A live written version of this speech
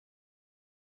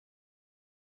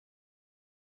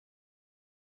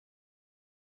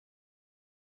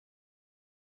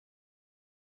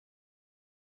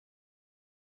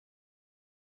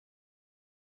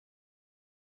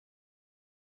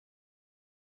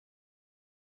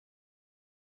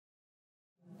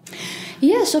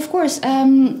Yes, of course.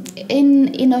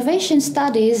 In innovation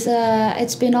studies,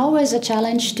 it's been always a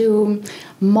challenge to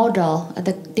model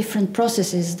the different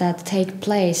processes that take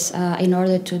place in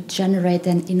order to generate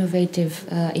an innovative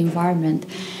environment.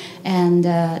 And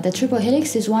the Triple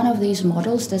Helix is one of these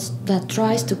models that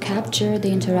tries to capture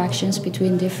the interactions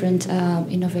between different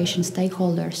innovation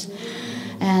stakeholders.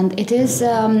 And it is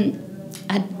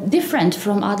different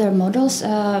from other models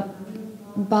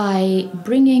by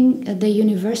bringing the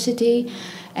university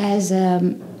as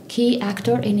a key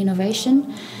actor in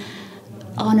innovation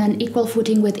on an equal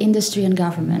footing with industry and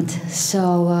government.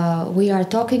 So we are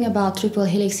talking about Triple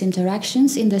Helix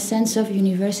interactions in the sense of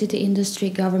university, industry,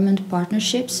 government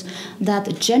partnerships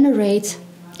that generate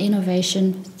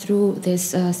innovation through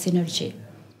this synergy.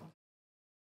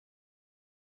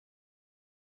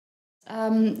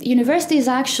 University is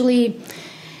actually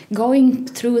going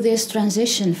through this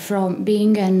transition from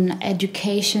being an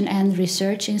education and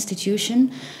research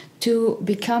institution to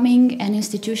becoming an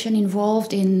institution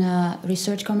involved in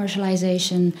research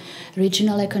commercialization,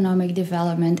 regional economic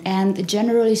development, and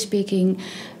generally speaking,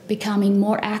 becoming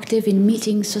more active in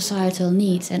meeting societal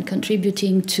needs and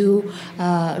contributing to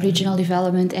regional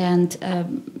development and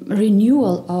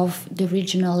renewal of the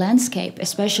regional landscape,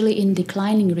 especially in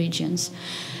declining regions.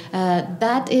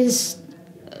 That is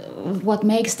what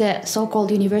makes the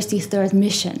so-called university's third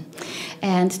mission.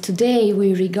 And today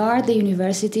we regard the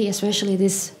university, especially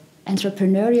this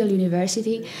entrepreneurial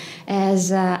university,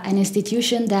 as an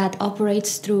institution that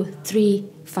operates through three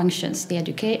functions: the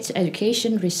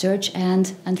education, research,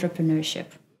 and entrepreneurship.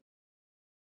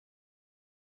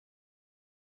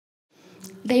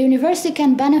 The university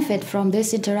can benefit from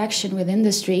this interaction with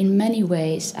industry in many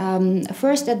ways.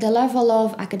 First, at the level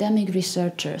of academic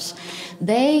researchers,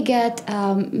 they get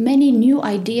many new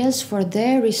ideas for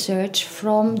their research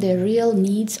from the real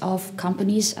needs of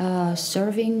companies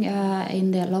serving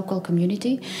in the local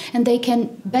community, and they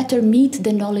can better meet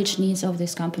the knowledge needs of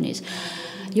these companies.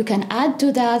 You can add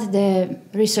to that the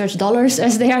research dollars,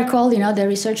 as they are called, the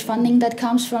research funding that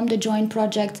comes from the joint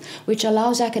project, which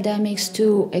allows academics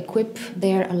to equip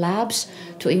their labs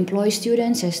to employ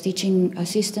students as teaching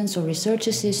assistants or research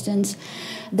assistants.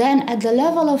 Then at the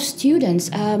level of students,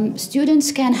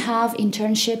 students can have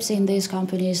internships in these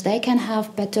companies. They can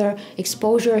have better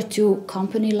exposure to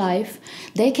company life.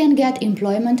 They can get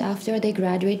employment after they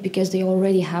graduate because they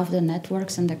already have the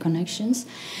networks and the connections.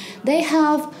 They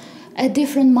have a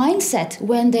different mindset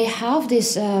when they have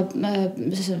these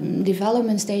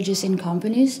development stages in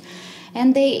companies,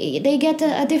 and they get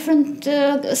a different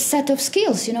set of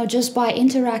skills, just by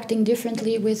interacting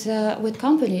differently with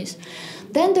companies.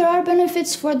 Then there are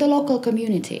benefits for the local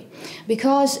community,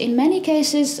 because in many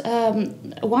cases,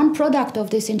 one product of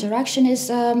this interaction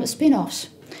is spin-offs.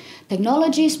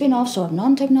 Technology spin-offs or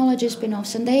non-technology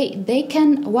spin-offs, and they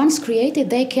can, once created,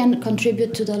 they can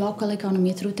contribute to the local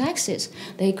economy through taxes.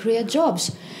 They create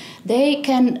jobs. They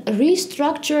can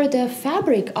restructure the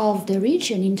fabric of the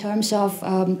region in terms of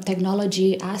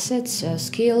technology assets,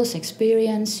 skills,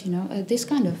 experience, this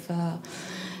kind of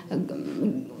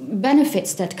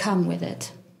benefits that come with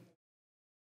it.